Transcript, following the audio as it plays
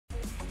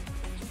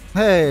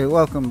Hey,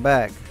 welcome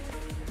back.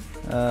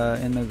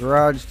 In the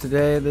garage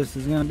today, this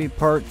is going to be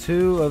part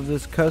 2 of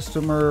this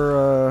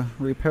customer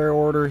repair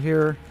order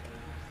here.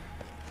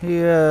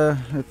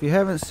 If you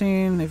haven't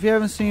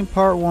seen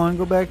part 1,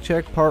 go back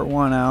check part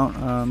 1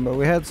 out. But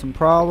we had some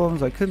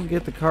problems. I couldn't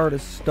get the car to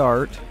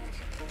start,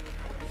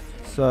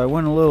 so I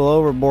went a little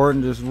overboard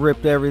and just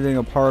ripped everything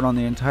apart on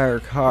the entire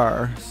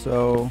car.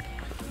 So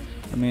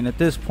I mean, at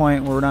this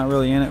point, we're not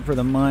really in it for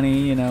the money,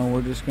 you know.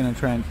 We're just going to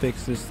try and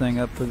fix this thing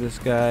up for this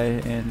guy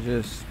and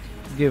just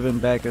give him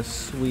back a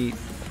sweet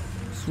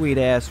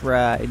ass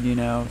ride, you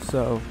know.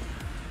 So,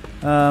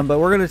 but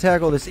we're going to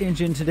tackle this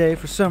engine today.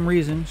 For some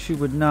reason, she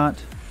would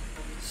not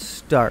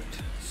start.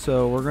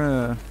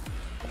 So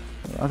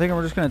I think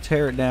we're just going to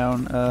tear it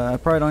down. I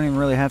probably don't even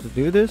really have to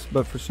do this,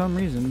 but for some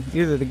reason,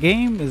 either the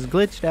game is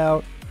glitched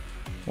out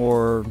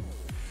or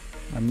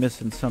I'm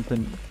missing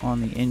something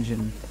on the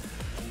engine.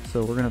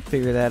 So we're going to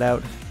figure that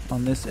out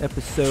on this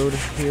episode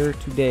here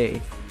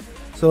today.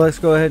 So let's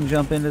go ahead and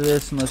jump into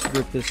this and let's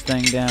rip this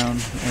thing down.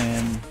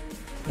 And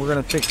we're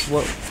going to fix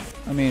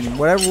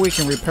whatever we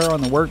can repair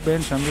on the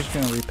workbench, I'm just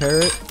going to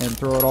repair it and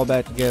throw it all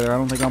back together. I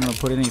don't think I'm going to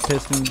put any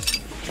pistons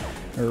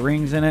or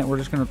rings in it. We're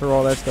just going to throw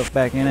all that stuff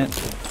back in it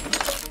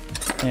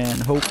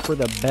and hope for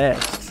the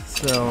best.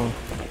 So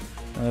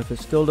if it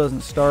still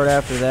doesn't start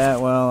after that,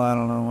 well, I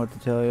don't know what to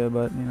tell you,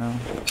 but you know.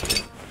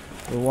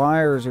 The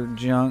wires are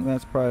junk,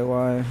 that's probably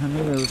why. I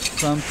knew there was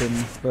something,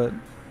 but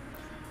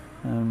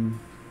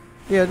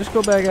yeah, just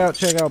go back out,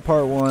 check out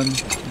part 1,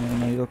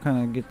 and you'll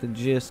kind of get the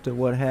gist of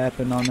what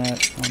happened on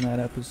that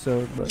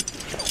episode. But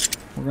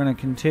we're gonna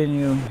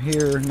continue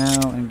here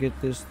now and get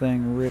this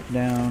thing ripped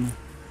down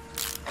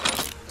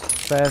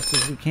as fast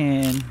as we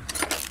can.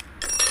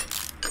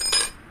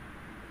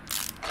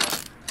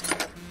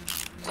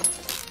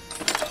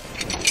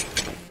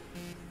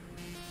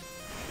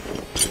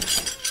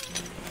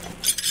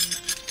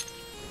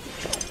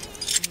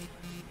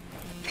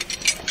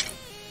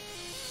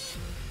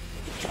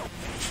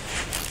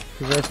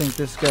 Because I think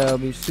this guy will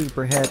be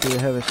super happy to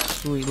have a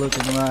sweet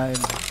looking ride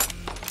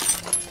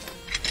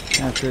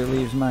after it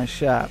leaves my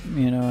shop,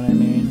 you know what I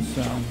mean?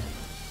 So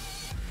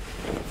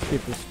let's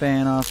get this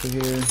fan off of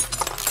here.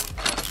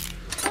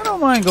 I don't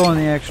mind going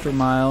the extra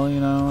mile, you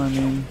know. I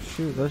mean,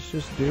 shoot, let's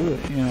just do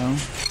it, you know.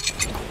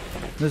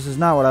 This is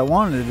not what I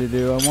wanted to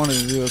do. I wanted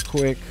to do a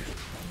quick,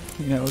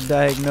 you know,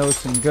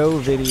 diagnose and go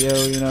video,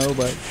 you know,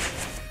 but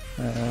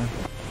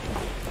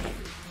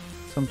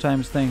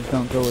sometimes things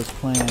don't go as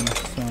planned,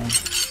 so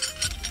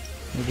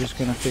we're just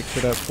going to fix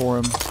it up for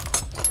him.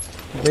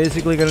 We're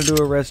basically going to do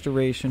a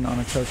restoration on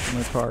a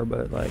customer car,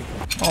 but like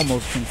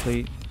almost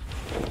complete.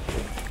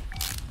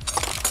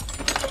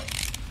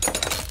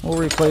 We'll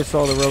replace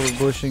all the rubber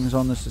bushings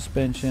on the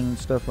suspension and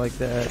stuff like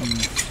that.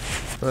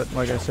 But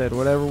like I said,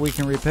 whatever we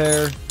can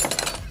repair,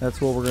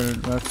 that's what we're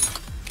going to.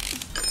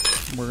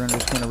 We're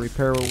just going to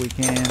repair what we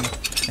can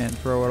and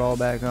throw it all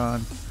back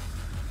on.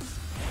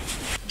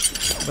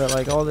 But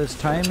like all this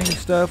timing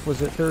stuff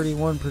was at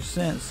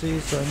 31%, see,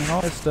 so I mean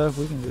all this stuff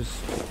we can just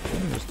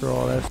throw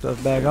all that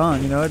stuff back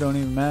on, you know. It don't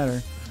even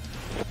matter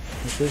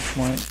at this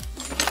point.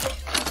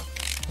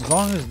 As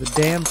long as the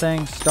damn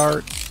thing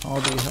starts,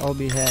 I'll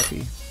be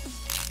happy.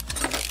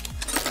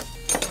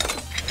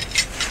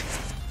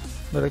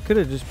 But it could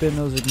have just been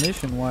those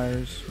ignition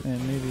wires,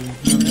 and maybe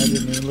I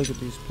didn't even look at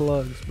these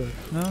plugs, but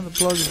no, the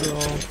plugs are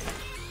all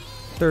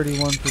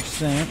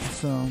 31%,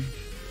 so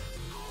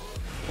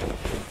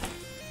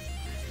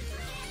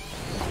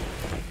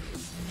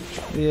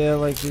yeah,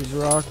 like these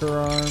rocker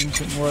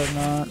arms and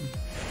whatnot.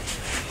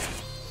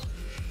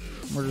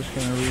 We're just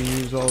gonna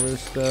reuse all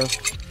this stuff.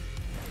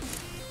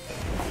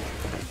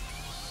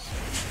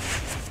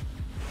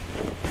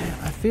 Man,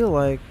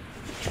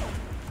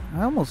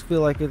 I almost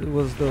feel like it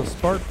was those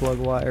spark plug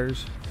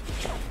wires.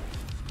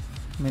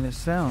 I mean, it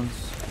sounds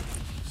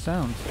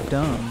dumb,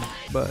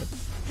 but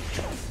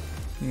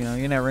you know,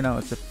 you never know.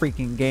 It's a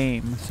freaking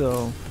game,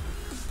 so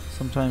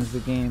sometimes the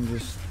game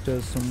just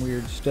does some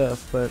weird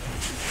stuff, but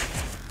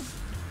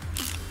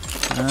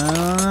I don't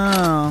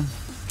know.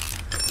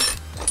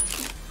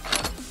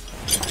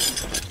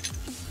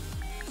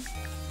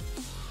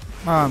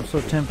 Oh, I'm so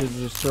tempted to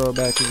just throw it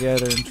back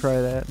together and try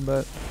that,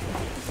 but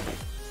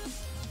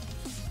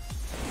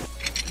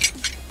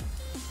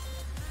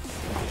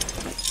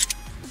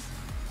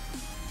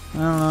I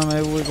don't know,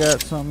 maybe we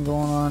got something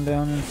going on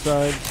down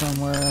inside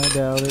somewhere. I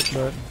doubt it,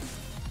 but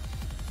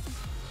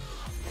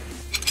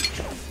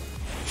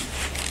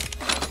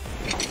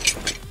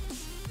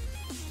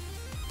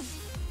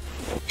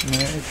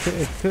yeah,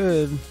 it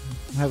could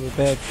have a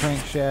bad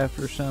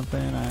crankshaft or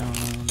something. I don't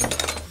know.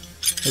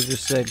 But it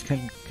just said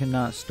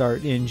cannot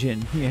start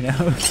engine, you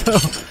know. So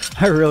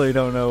I really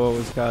don't know what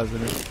was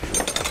causing it.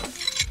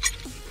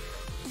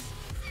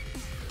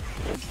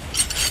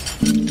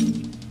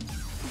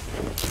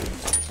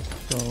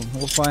 So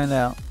we'll find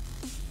out.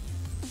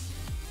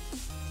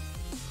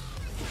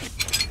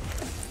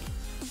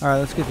 Alright,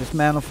 let's get this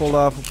manifold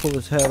off. We'll pull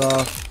this head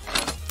off.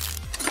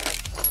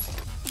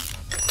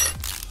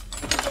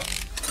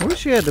 I wish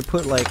wish you had to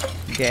put like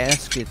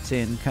gaskets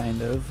in,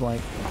 kind of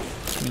like,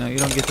 you know, you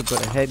don't get to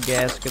put a head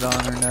gasket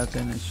on or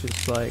nothing. It's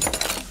just like,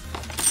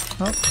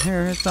 oh,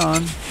 here it's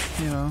on,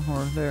 you know,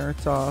 or there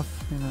it's off,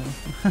 you know.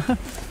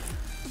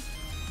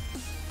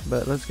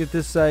 But let's get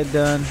this side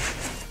done.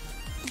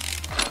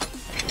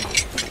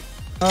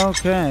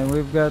 Okay,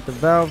 we've got the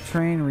valve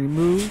train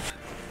removed.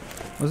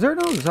 Was there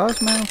no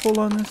exhaust manifold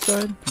on this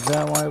side? Is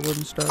that why it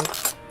wouldn't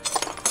start?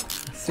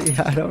 See,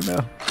 I don't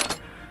know.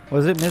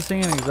 Was it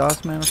missing an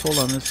exhaust manifold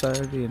on this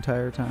side the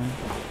entire time?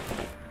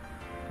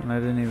 And I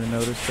didn't even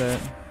notice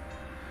that.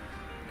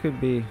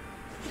 Could be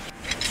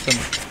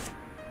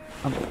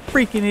I'm a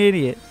freaking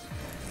idiot.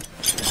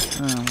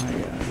 Oh my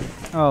god.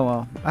 Oh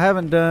well. I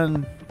haven't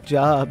done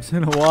jobs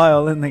in a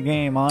while in the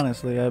game,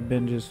 honestly. I've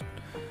been just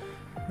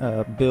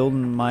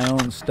building my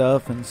own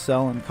stuff and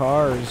selling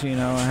cars, you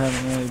know. I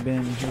haven't really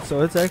been,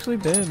 so it's actually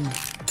been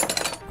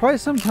quite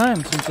some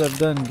time since I've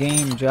done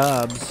game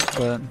jobs,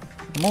 but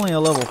I'm only a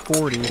level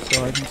 40,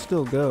 so I can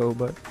still go.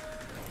 But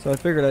so I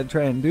figured I'd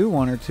try and do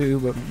one or two,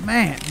 but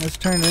man, this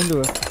turned into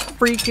a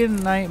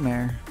freaking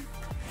nightmare.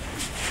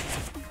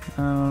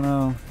 I don't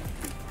know.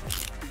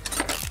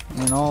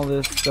 And all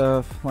this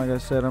stuff, like I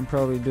said, I'm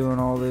probably doing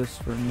all this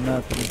for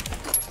nothing.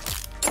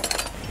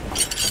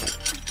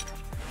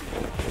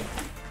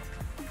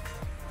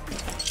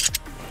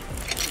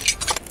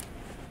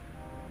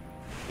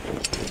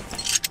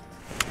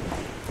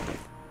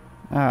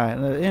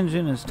 Alright, the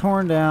engine is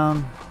torn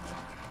down.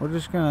 We're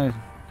just gonna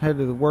head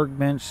to the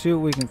workbench, see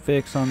what we can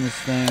fix on this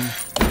thing.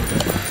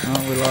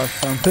 Oh, we lost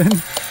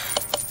something.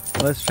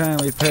 Let's try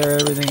and repair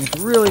everything. It's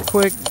really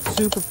quick,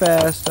 super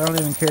fast. I don't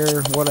even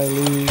care what I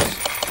lose.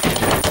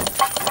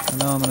 I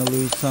know I'm gonna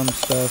lose some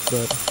stuff,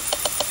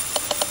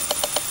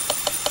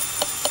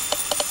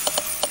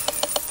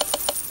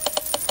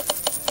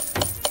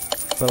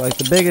 but like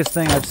the biggest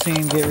thing I've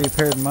seen get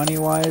repaired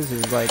money-wise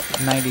is like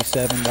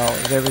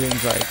 $97.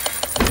 Everything's like,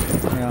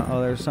 you know,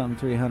 oh, there's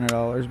something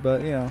 $300,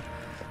 but you know,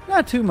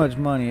 not too much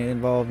money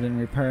involved in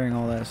repairing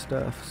all that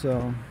stuff.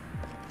 So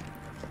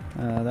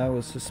that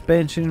was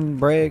suspension,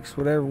 brakes,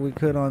 whatever we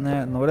could on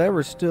that, and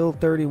whatever's still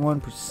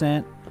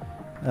 31%.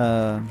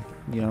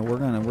 You know, we're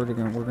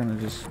gonna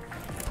just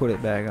put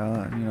it back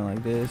on, you know,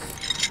 like this.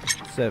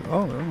 Except,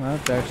 oh,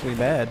 that's actually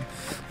bad.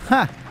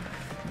 Ha!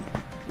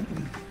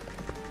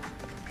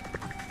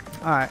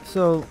 Alright,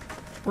 so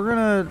we're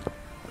gonna,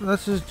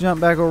 let's just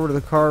jump back over to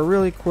the car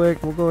really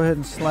quick. We'll go ahead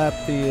and slap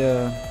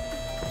the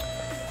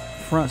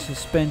front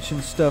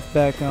suspension stuff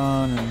back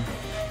on and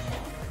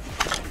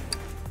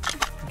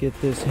get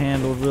this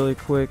handled really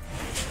quick.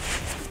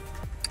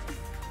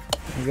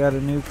 We got a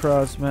new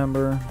cross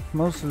member.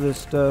 Most of this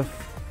stuff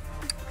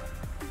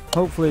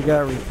hopefully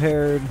got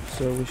repaired,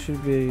 so we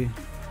should be,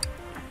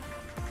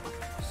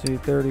 see,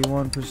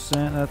 31%.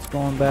 That's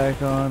going back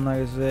on.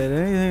 Like I said,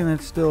 anything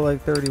that's still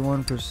like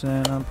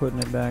 31%, I'm putting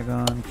it back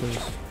on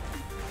because,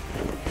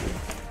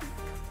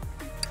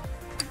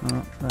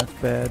 oh, that's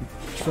bad.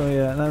 So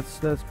yeah,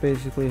 that's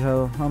basically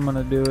how I'm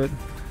gonna do it.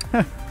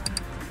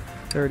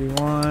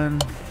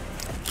 31.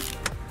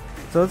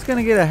 So it's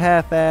gonna get a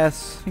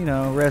half-ass, you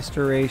know,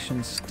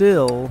 restoration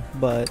still,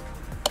 but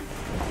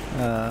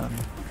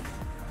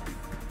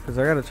because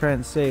I gotta try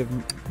and save,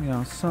 you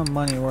know, some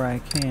money where I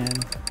can.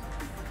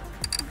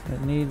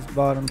 It needs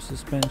bottom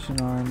suspension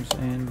arms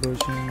and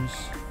bushings.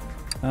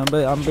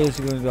 But I'm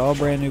basically gonna do all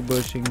brand new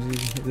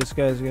bushings. This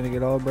guy's gonna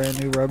get all brand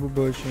new rubber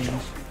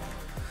bushings.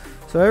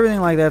 So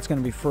everything like that's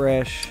gonna be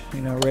fresh,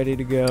 you know, ready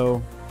to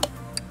go.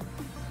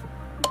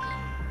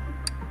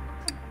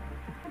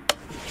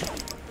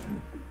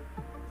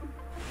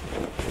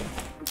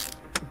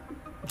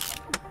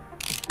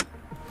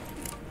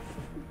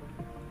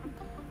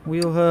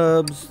 Wheel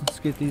hubs, let's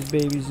get these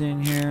babies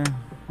in here.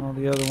 All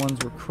the other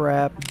ones were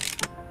crap.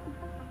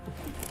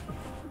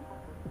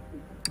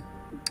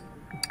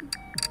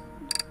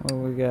 What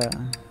we got?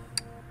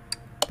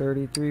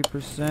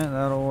 33%,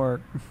 that'll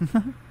work.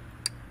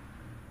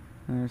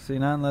 See,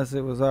 not unless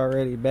it was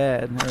already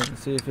bad.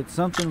 See, if it's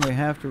something we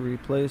have to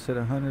replace at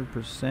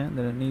 100%,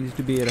 then it needs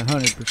to be at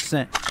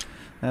 100%.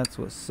 That's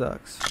what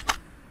sucks.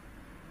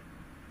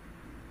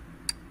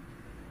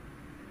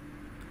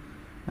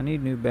 I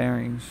need new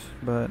bearings,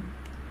 but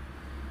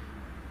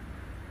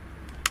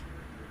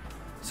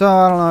so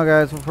I don't know,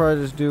 guys. We'll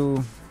probably just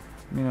do,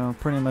 you know,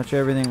 pretty much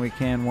everything we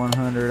can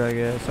 100, I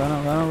guess. I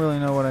don't really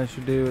know what I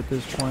should do at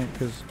this point,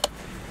 because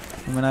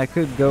I mean, I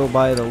could go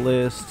by the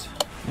list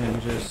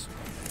and just,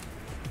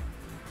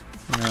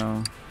 you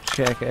know,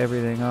 check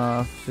everything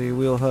off. See,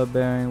 wheel hub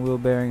bearing, wheel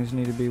bearings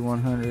need to be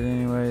 100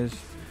 anyways.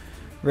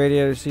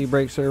 Radiator C,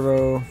 brake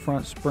servo,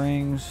 front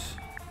springs,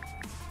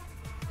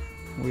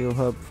 wheel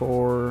hub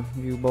 4,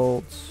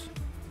 U-bolts,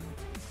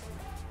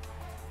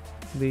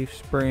 leaf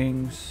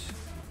springs.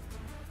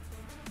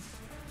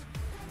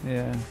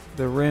 Yeah,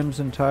 the rims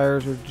and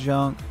tires are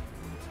junk.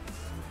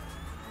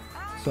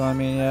 So I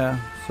mean, yeah,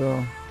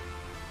 so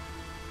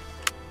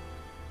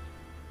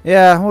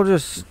yeah, we'll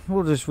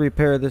just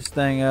repair this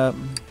thing up.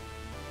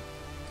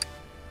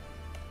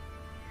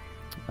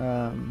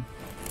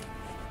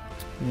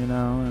 You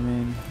know, I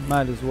mean,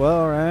 might as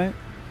well, right?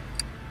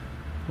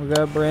 We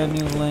got brand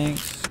new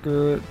links.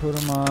 Screw it, put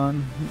them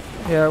on.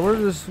 Yeah,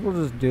 we'll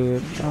just do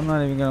it. I'm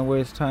not even gonna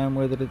waste time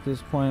with it at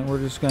this point. We're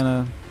just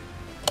gonna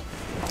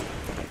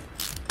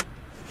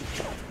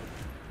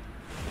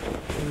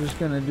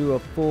do a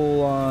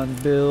full-on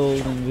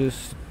build and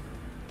just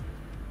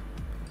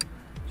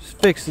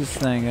fix this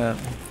thing up.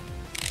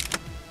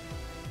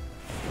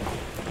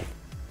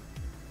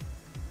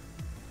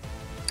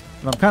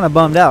 I'm kind of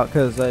bummed out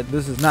because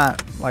this is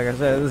not, like I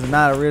said, this is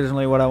not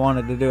originally what I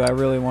wanted to do. I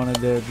really wanted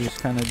to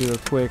just kind of do a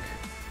quick,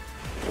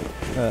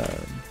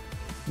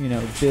 you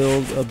know,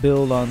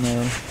 build on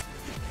the,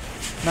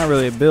 not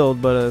really a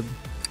build, but a,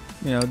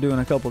 you know, doing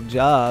a couple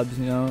jobs,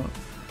 you know.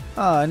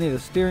 Oh, I need a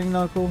steering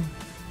knuckle.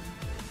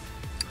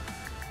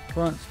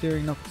 Front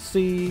steering knuckle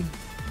C.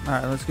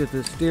 Alright, let's get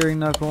this steering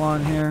knuckle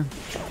on here.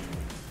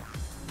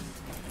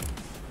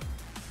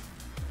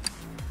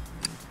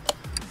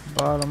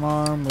 Bottom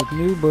arm with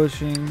new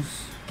bushings.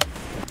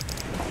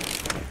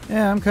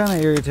 Yeah, I'm kind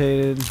of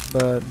irritated,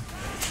 but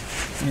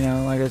you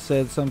know, like I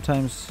said,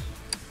 sometimes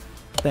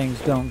things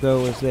don't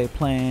go as they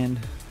planned.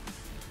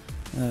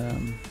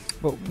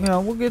 But you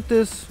know, we'll get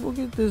this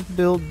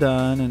build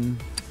done, and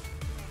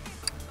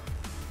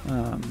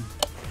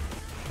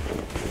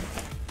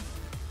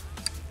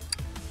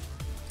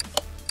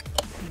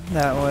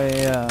that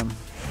way,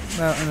 and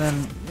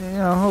then, you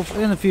know,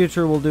 hopefully in the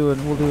future we'll do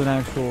an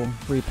actual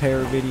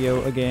repair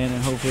video again,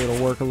 and hopefully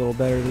it'll work a little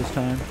better this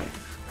time.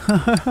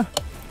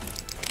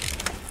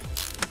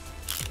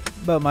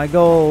 But my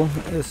goal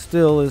is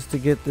to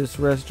get this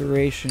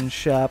restoration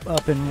shop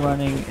up and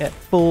running at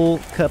full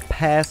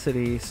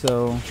capacity.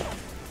 So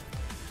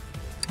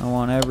I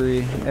want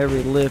every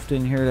lift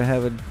in here to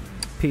have a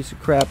piece of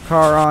crap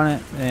car on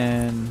it,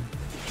 and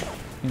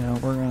you know,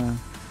 we're gonna.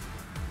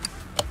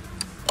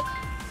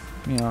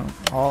 You know,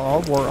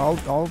 I'll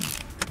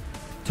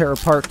tear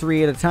apart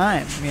 3 at a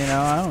time. You know,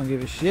 I don't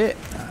give a shit.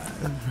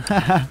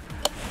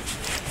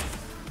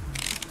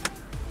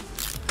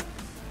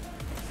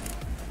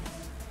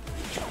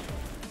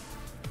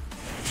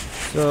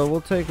 So we'll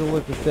take a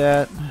look at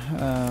that.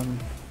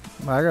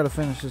 I gotta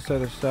finish this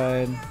other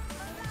side.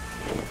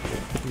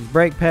 Put these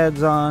brake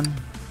pads on.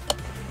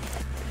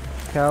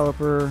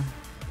 Caliper.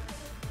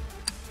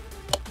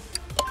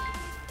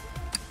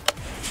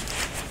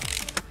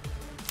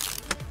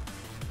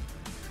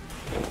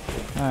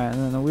 Alright,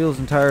 and then the wheels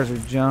and tires are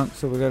junk,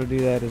 so we got to do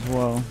that as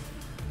well.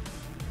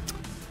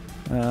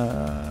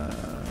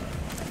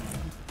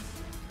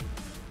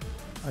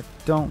 I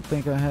don't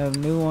think I have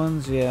new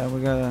ones. Yeah,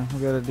 we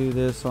gotta do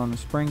this on the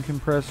spring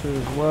compressor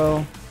as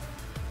well.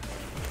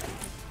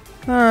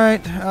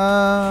 Alright,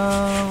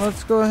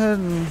 let's go ahead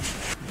and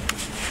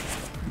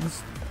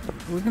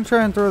we can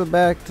try and throw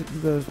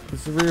the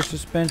rear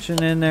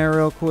suspension in there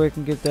real quick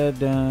and get that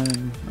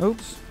done.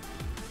 Oops.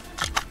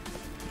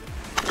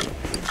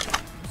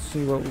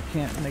 See what we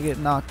can't get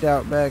knocked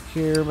out back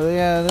here, but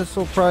yeah, this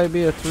will probably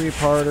be a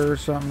 3-parter or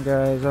something,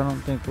 guys. I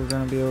don't think we're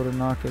gonna be able to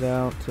knock it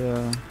out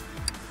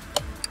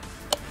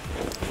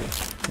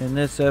in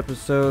this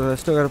episode. I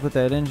still gotta put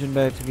that engine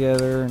back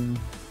together, and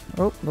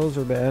oh, those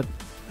are bad,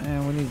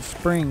 and we need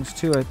springs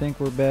too. I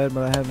think we're bad,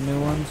 but I have new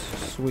ones.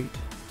 Sweet.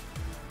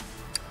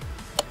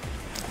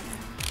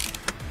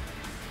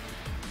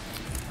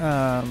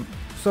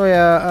 So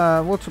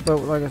yeah, but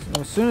like I said,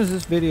 as soon as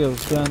this video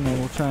is done,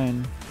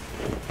 then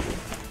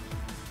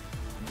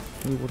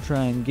we will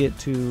try and get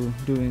to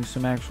doing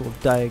some actual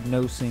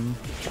diagnosing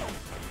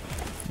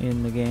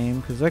in the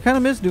game, because I kind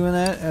of miss doing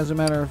that, as a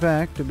matter of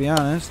fact, to be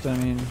honest. I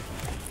mean,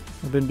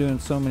 I've been doing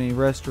so many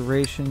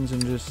restorations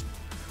and just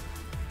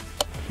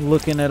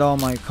looking at all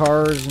my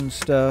cars and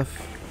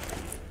stuff.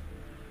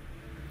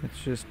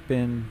 It's just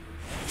been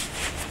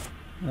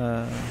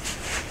I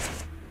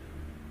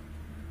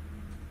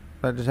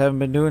just haven't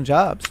been doing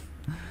jobs.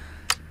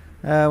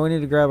 We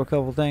need to grab a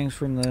couple things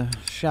from the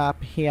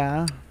shop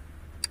here.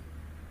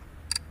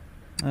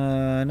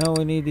 I know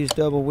we need these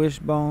double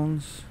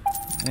wishbones,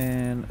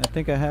 and I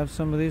think I have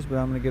some of these, but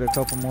I'm going to get a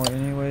couple more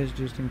anyways,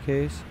 just in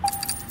case.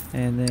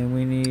 And then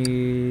we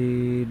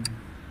need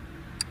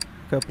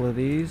a couple of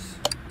these.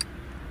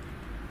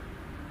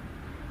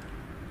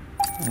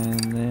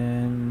 And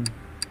then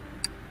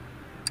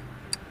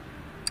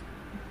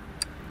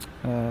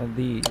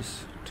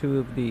these. 2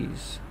 of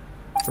these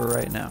for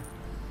right now.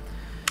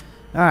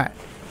 Alright.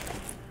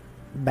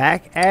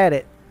 Back at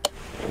it.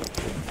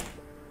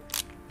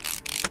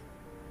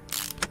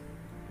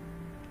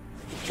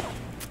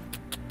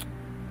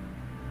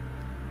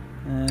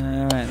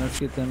 Alright, let's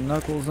get them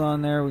knuckles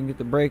on there. We can get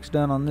the brakes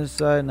done on this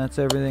side, and that's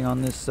everything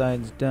on this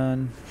side's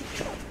done.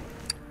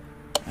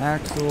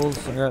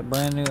 Axles, I got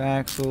brand new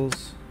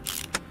axles.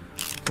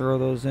 Throw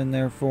those in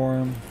there for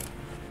them.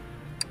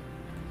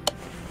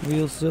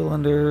 Wheel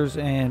cylinders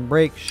and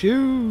brake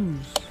shoes.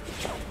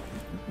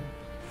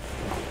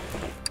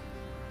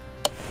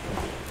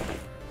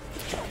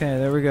 Okay,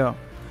 there we go.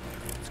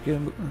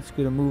 Let's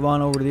get a move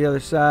on over to the other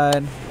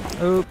side.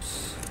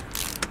 Oops.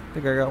 I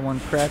think I got one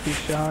crappy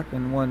shock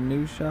and one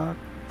new shock.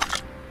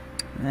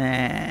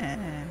 Nah.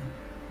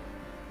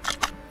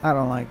 I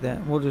don't like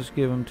that. We'll just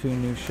give them 2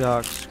 new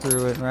shocks.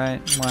 Screw it,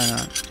 right? Why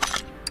not?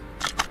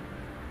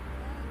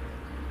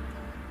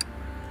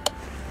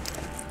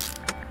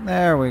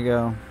 There we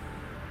go.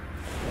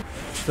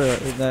 So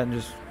that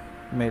just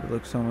made it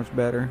look so much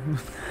better.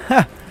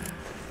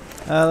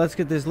 Let's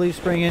get this leaf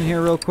spring in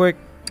here real quick.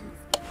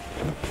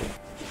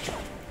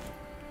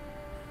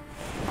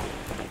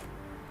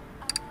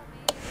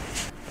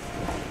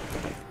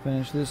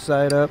 Finish this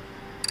side up.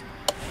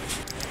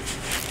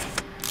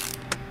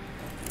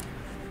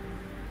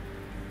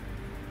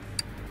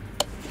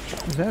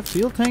 Is that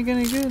fuel tank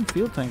any good?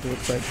 Fuel tank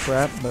looks like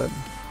crap, but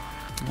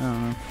I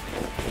don't know.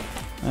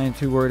 I ain't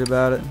too worried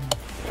about it.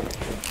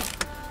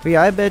 But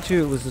yeah, I bet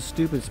you it was the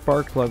stupid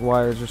spark plug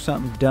wires or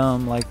something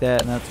dumb like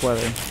that, and that's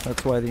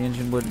why the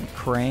engine wouldn't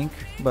crank.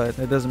 But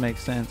it doesn't make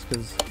sense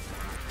because,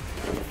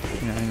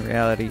 you know, in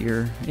reality,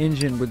 your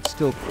engine would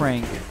still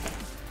crank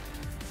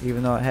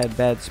even though it had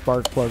bad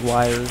spark plug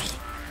wires.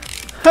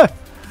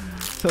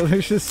 So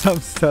there's just some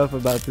stuff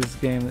about this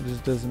game that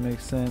just doesn't make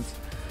sense.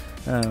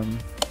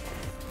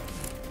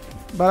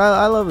 But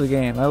I love the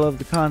game. I love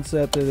the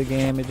concept of the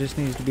game. It just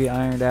needs to be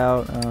ironed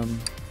out.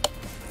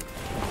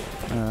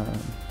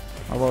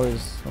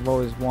 I've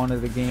always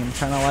wanted a game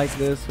kind of like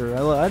this, or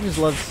I just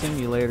love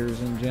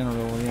simulators in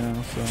general, you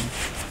know. So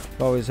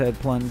I've always had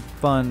fun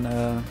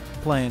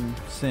playing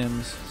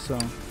Sims. So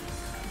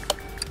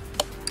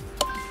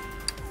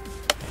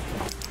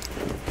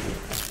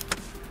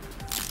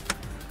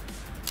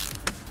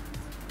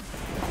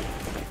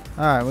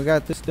all right, we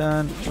got this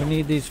done. We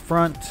need these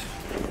front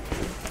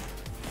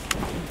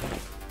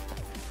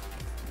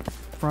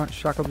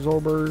shock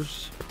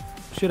absorbers.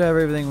 Should have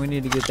everything we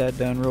need to get that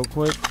done real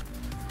quick.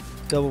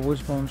 Double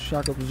wishbone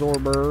shock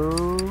absorber.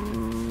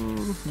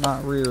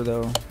 Not rear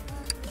though.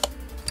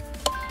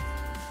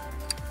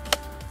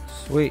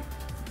 Sweet.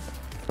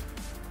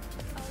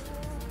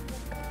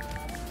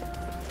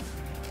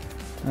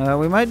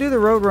 We might do the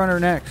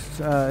Roadrunner next.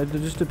 It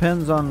just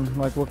depends on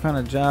like what kind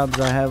of jobs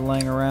I have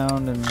laying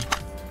around, and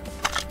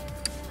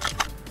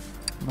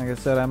like I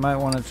said, I might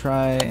want to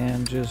try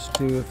and just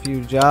do a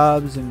few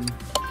jobs and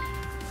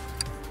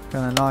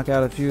kind of knock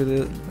out a few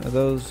of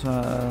those.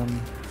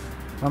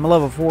 I'm a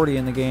level 40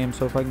 in the game,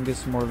 so if I can get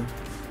some more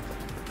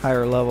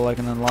higher level, I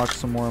can unlock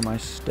some more of my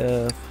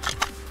stuff.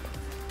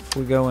 If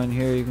we go in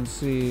here, you can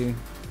see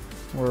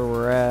where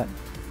we're at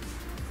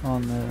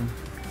on the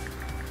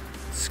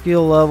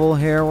skill level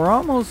here. We're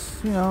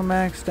almost, you know,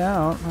 maxed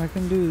out. I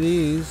can do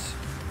these.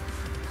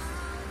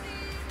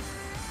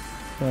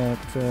 But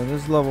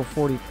this is level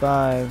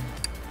 45.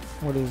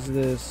 What is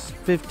this?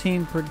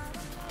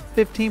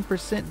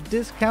 15%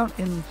 discount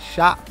in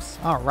shops.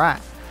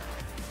 Alright.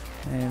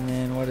 And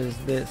then what is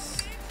this?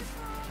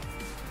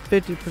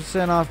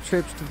 50% off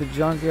trips to the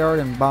junkyard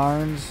and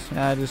barns.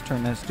 I just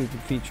turned that stupid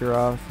feature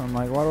off. I'm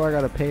like, why do I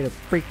gotta pay to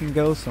freaking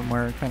go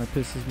somewhere? It kind of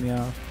pisses me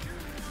off.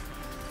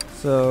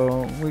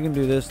 So we can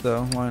do this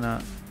though. Why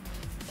not?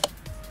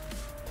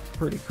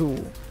 Pretty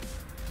cool.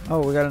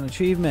 Oh, we got an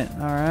achievement.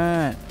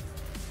 Alright.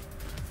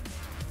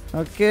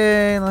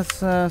 Okay, let's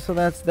so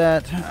that's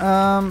that.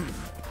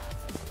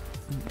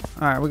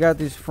 Alright, we got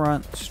these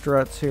front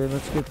struts here.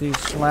 Let's get these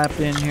slapped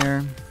in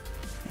here,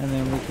 and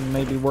then we can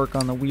maybe work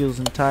on the wheels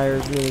and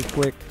tires really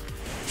quick.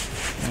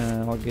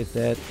 I'll get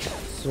that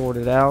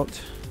sorted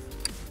out.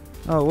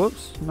 Oh,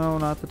 whoops. No,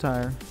 not the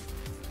tire.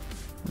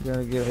 We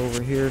gotta get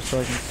over here so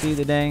I can see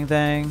the dang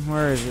thing.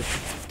 Where is it?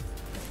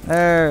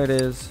 There it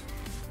is.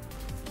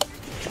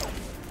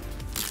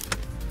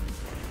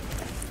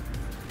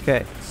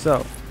 Okay,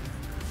 so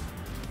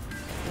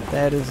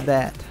that is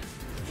that.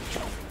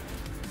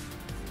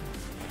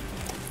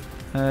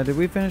 Did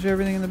we finish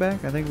everything in the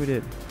back? I think we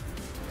did.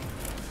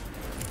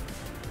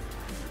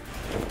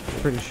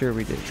 Pretty sure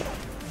we did.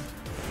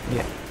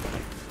 Yeah.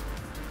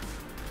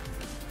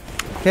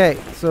 Okay,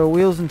 so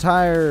wheels and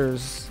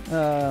tires.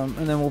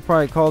 And then we'll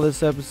probably call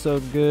this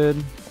episode good.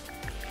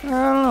 I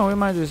don't know, we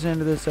might just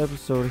end this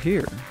episode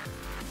here.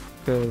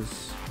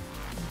 Because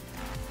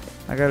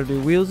I gotta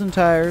do wheels and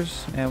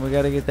tires, and we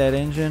gotta get that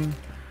engine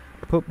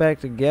put back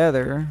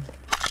together.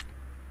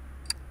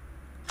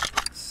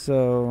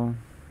 So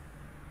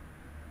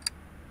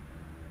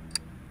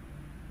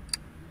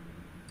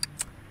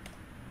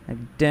I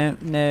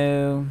don't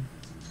know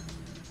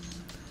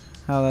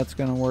how that's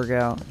gonna work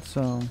out.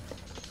 So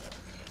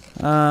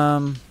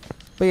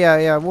but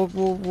yeah,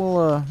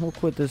 we'll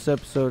quit this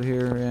episode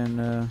here,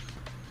 and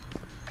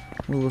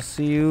we will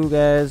see you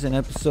guys in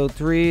episode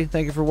 3.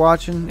 Thank you for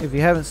watching. If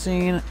you haven't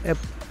seen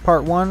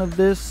part 1 of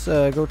this,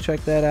 go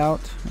check that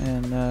out,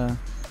 and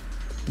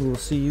we will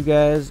see you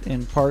guys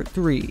in part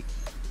 3.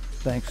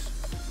 Thanks.